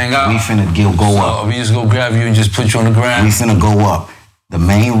about to bang out. We finna go up. We just go grab you and just put you on the ground? We finna go up. The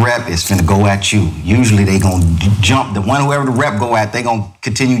main rep is finna go at you. Usually they gonna jump. Whoever the rep go at, they gonna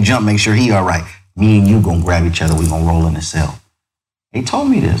continue jump, make sure he all right. Me and you gonna grab each other. We gonna roll in the cell. They told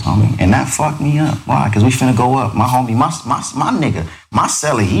me this, homie, and that fucked me up. Why? Because we finna go up. My homie, my nigga, my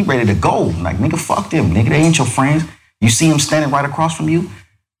cellie, he ready to go. Like, nigga, fuck them. Nigga, they ain't your friends. You see him standing right across from you?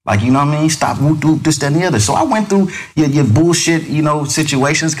 Like, you know what I mean? Stop, whoop, this, that, and the other. So I went through your bullshit,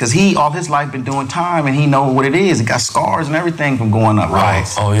 situations, because he, all his life, been doing time, and he know what it is. He got scars and everything from going up, right?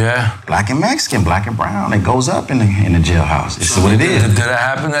 Oh, yeah? Black and Mexican, black and brown. It goes up in the jailhouse. It's what it is. Did that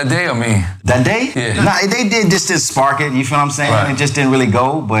happen that day? I mean... That day? Yeah. Nah, they did just to spark it, you feel what I'm saying? Right. It just didn't really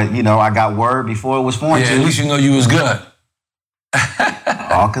go, but, I got word before it was formed. Yeah, at least you know you was good.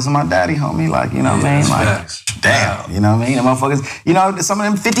 All because of my daddy, homie. Like, you know what I mean? Like, facts. Damn, you know what I mean? The motherfuckers, some of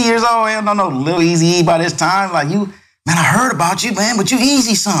them 50 years old, I don't know, Lil Eazy-E by this time. Like, man, I heard about you, man, but you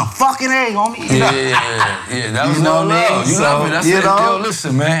easy, son. Fucking A, homie. Yeah. That was no love. You love it. That's it. Yo,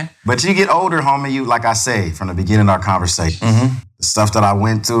 listen, man. But you get older, homie, like I say, from the beginning of our conversation, the stuff that I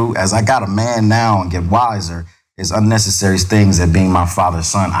went through, as I got a man now and get wiser, is unnecessary things that being my father's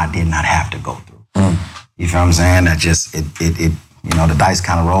son, I did not have to go through. You feel what I'm saying? That just, the dice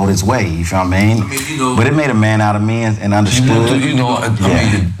kind of rolled its way. You feel what I mean? But it made a man out of me and understood.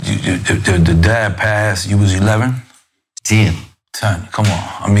 The dad passed, you was 11? 10. 10, come on.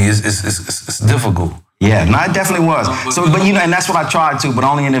 I mean, it's difficult. Yeah, no, it definitely was. So, but and that's what I tried to. But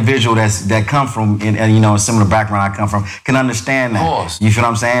only individual that come from, a similar background I come from, can understand that. Of course. You feel what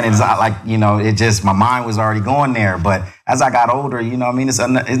I'm saying? It's not like, it just, my mind was already going there. But as I got older, it's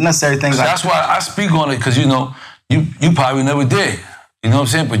unnecessary things. That's why I speak on it, because you probably never did. You know what I'm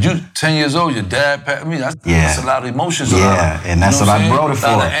saying? But you 10 years old, your dad passed. I mean, that's a lot of emotions. And that's what I brought it for.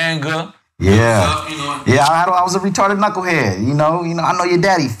 A lot of anger. Yeah. Yeah, I was a retarded knucklehead. I know your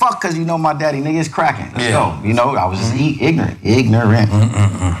daddy. Fuck, because my daddy, nigga, is cracking. Let's go. I was just ignorant.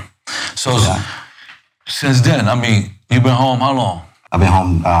 So since then, you've been home how long? I've been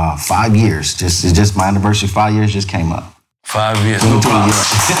home 5 years. It's just my anniversary, 5 years just came up. 5 years. No problem.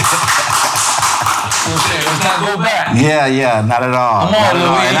 Let's not go back. Yeah, not at all. Come on, Lil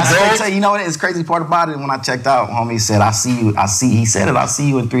E, and I tell you, what is crazy part about it? When I checked out, homie said, I'll see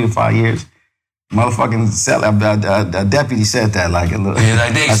you in 3 to 5 years. Motherfucking deputy said that, like a little. Yeah,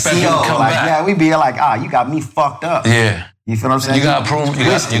 like they expect you to come back. Yeah, we be like, you got me fucked up. Yeah. You feel what I'm saying? You gotta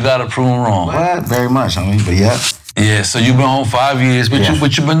prove them wrong. What? Very much, homie, but yeah. Yeah, so you've been home 5 years.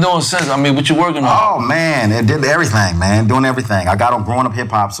 What you been doing since? What you working on? Oh, man, it did everything, man. Doing everything. I got on Growing Up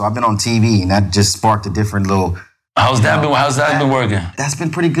Hiphop, so I've been on TV, and that just sparked a different little... How's that been working? That's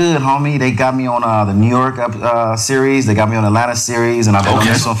been pretty good, homie. They got me on the New York series. They got me on the Atlanta series, and I've been on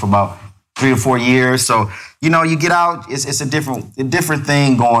this one for about 3 or 4 years. So, you get out, it's a different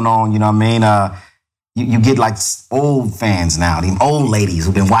thing going on, you know what I mean? You get like old fans now, them old ladies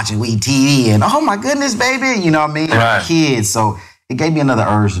who've been watching Weed TV and, oh my goodness, baby, you know what I mean? Right. Kids. So it gave me another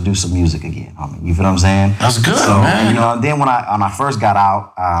urge to do some music again, homie. You feel what I'm saying? That's good, so, man. You know, and then when I first got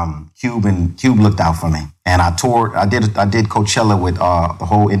out, Cube looked out for me, and I toured. I did Coachella with the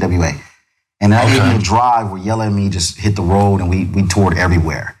whole NWA, and that gave me a drive where Yella and me just hit the road, and we toured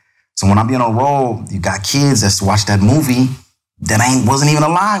everywhere. So when I'm being on the road, you got kids that's watched that movie that wasn't even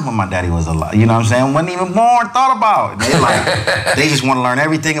alive when my daddy was alive. You know what I'm saying? Wasn't even born, thought about. They just want to learn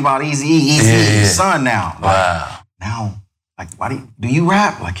everything about Eazy-E. Eazy-E's son now. Wow. Now, like, why do you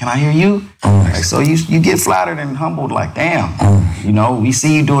rap? Like, can I hear you? Like, so you get flattered and humbled. Like, damn, you know, we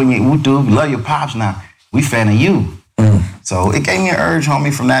see you doing your woo-doo. We love your pops now. We fan of you. So it gave me an urge,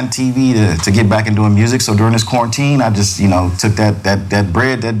 homie, from that TV to get back and doing music. So during this quarantine, I just, you know, took that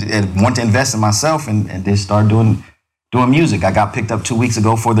bread that wanted to invest in myself and just started doing music. I got picked up 2 weeks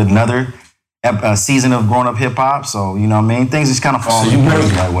ago for another season of Growing Up Hiphop. So, you know what I mean? Things just kind of fall into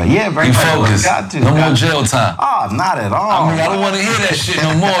place that way. Yeah, very focused. Got to. No more jail time. Oh, not at all. I mean, I don't want to hear that shit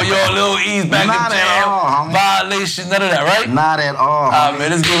no more. Yo, Lil E's back in jail. Violation, none of that, right? Not at all.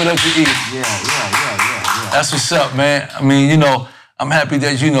 Man, let's give it up to E. Yeah. That's what's up, man. I mean, you know, I'm happy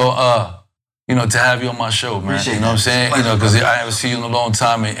that, to have you on my show, man. Appreciate you know what I'm saying? You know, because I haven't seen you in a long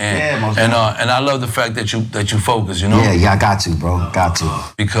time, and I love the fact that you focus. You know? Yeah, I got to, bro. Got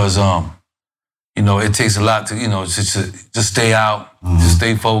to. Because you know, it takes a lot to, you know, to stay out, to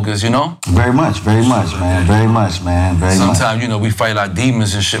stay focused. You know? Very much, man. Very much. Sometimes, you know, we fight our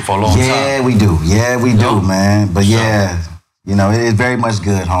demons and shit for a long time. Yeah, we do, man. But yeah, you know, it is very much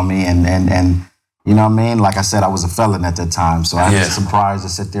good, homie, and you know what I mean? Like I said, I was a felon at that time, so I was surprised to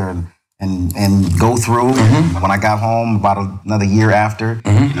sit there and go through. When I got home about another year after,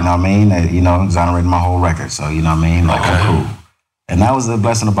 you know what I mean? Exonerated my whole record. So, you know what I mean? Like, I'm cool. And that was the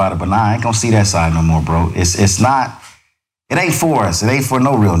blessing about it. But nah, I ain't gonna see that side no more, bro. It's not, it ain't for us. It ain't for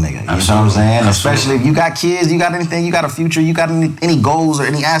no real nigga. You know what I'm saying? Especially if you got kids, you got anything, you got a future, you got any goals or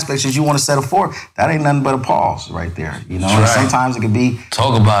any aspects that you want to settle for, that ain't nothing but a pause right there. You know, and sometimes it could be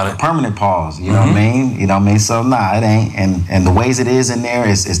talk about it. Permanent pause. You know what I mean? You know what I mean? So nah, it ain't. And the ways it is in there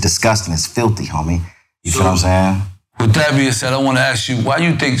is disgusting. It's filthy, homie. You feel what I'm saying? With that being said, I want to ask you, why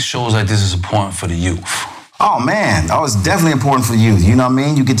you think shows like this is important for the youth? Oh, man. Oh, it's definitely important for you. You know what I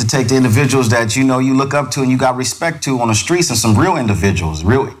mean? You get to take the individuals that, you know, you look up to and you got respect to on the streets and some real individuals.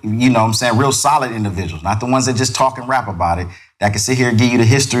 Real, you know what I'm saying? Real solid individuals. Not the ones that just talk and rap about it. That can sit here and give you the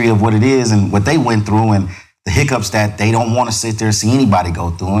history of what it is and what they went through and the hiccups that they don't want to sit there and see anybody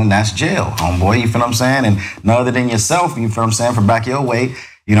go through. And that's jail, homeboy. You feel what I'm saying? And none other than yourself, you feel what I'm saying, from back your way.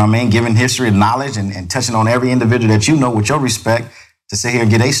 You know what I mean? Giving history and knowledge and touching on every individual that you know with your respect to sit here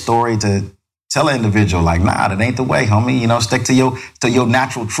and get a story to tell an individual, like, nah, that ain't the way, homie. You know, stick to your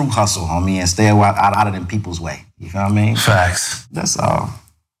natural true hustle, homie, and stay out of them people's way. You feel what I mean? Facts. That's all.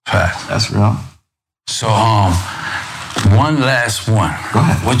 Facts. That's real. So, one last one. Go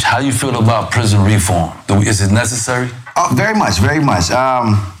ahead. How you feel about prison reform? Is it necessary? Oh, very much.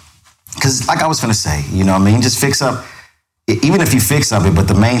 Because like I was finna say, you know what I mean? Just fix up, even if you fix up it, but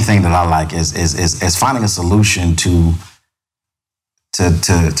the main thing that I like is finding a solution to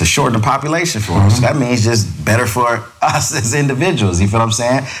shorten the population for us. That means just better for us as individuals. You feel what I'm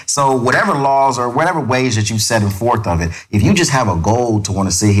saying? So whatever laws or whatever ways that you set forth of it, if you just have a goal to want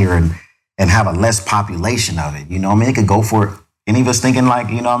to sit here and have a less population of it, you know what I mean? It could go for any of us thinking like,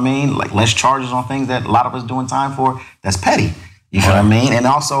 you know what I mean? Like less charges on things that a lot of us doing time for, that's petty. You feel what I mean? And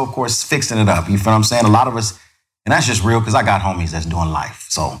also, of course, fixing it up. You feel what I'm saying? A lot of us, and that's just real because I got homies that's doing life.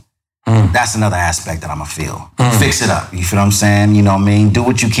 So that's another aspect that I'm going to feel. Fix it up. You feel what I'm saying? You know what I mean? Do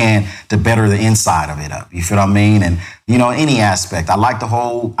what you can to better the inside of it up. You feel what I mean? And, you know, any aspect. I like the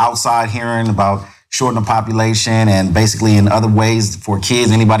whole outside hearing about shortening the population and basically in other ways for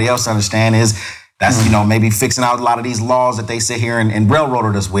kids, anybody else to understand is that's, you know, maybe fixing out a lot of these laws that they sit here and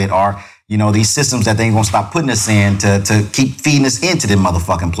railroaded us with are, you know, these systems that they ain't going to stop putting us in to keep feeding us into them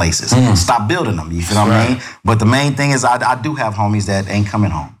motherfucking places. Stop building them. You feel what I mean? But the main thing is I do have homies that ain't coming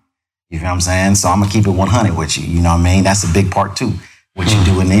home. You feel what I'm saying? So I'm going to keep it 100 with you. You know what I mean? That's a big part, too. What you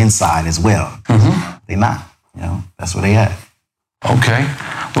do in the inside as well. They not. You know, that's where they at. Okay.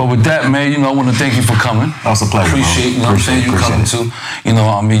 Well, with that, man, you know, I want to thank you for coming. That was a pleasure. Appreciate, you know what I'm saying, you coming, too. You know,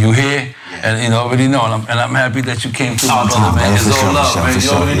 I mean, you here, and, you know, already know, and I'm happy that you came through, my brother, man. It's all love, man. You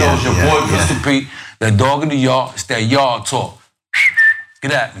already know it's your boy, Pistol Pete, that dog in the yard. It's that yard talk.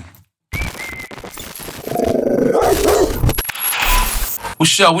 Get at me.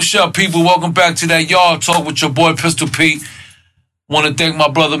 What's up, people? Welcome back to that Yard Talk with your boy, Pistol Pete. Want to thank my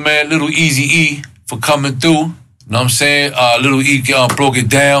brother, man, Lil Eazy-E, for coming through. You know what I'm saying? Lil E broke it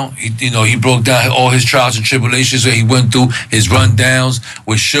down. He broke down all his trials and tribulations that he went through, his rundowns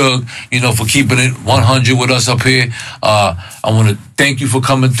with Suge, for keeping it 100 with us up here. I want to thank you for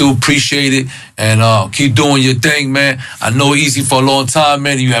coming through. Appreciate it. And keep doing your thing, man. I know Easy for a long time,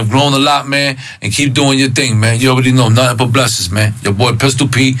 man. You have grown a lot, man. And keep doing your thing, man. You already know, nothing but blessings, man. Your boy Pistol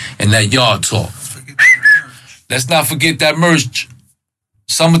P and that Yard Talk. Let's not forget that merch.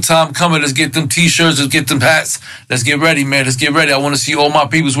 Summertime coming, let's get them t-shirts, let's get them hats. Let's get ready, man. Let's get ready. I want to see all my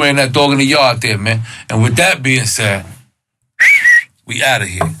peoples wearing that dog in the yard there, man. And with that being said, we out of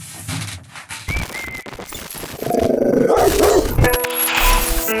here.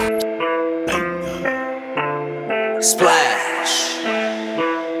 Splash.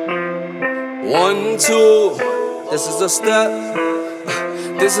 1, 2. This is a step.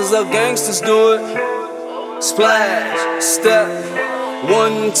 This is how gangsters do it. Splash. Step.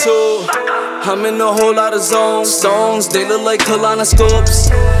 1, 2. I'm in a whole lot of zones. They look like colonoscopes.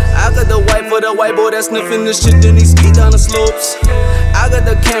 I got the white for the white boy that's sniffing the shit, then he ski down the slopes. I got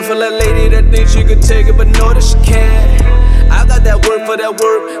the can for that lady that thinks she could take it, but know that she can't. I got that work for that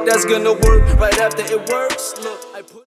work that's gonna work right after it works. Look, I put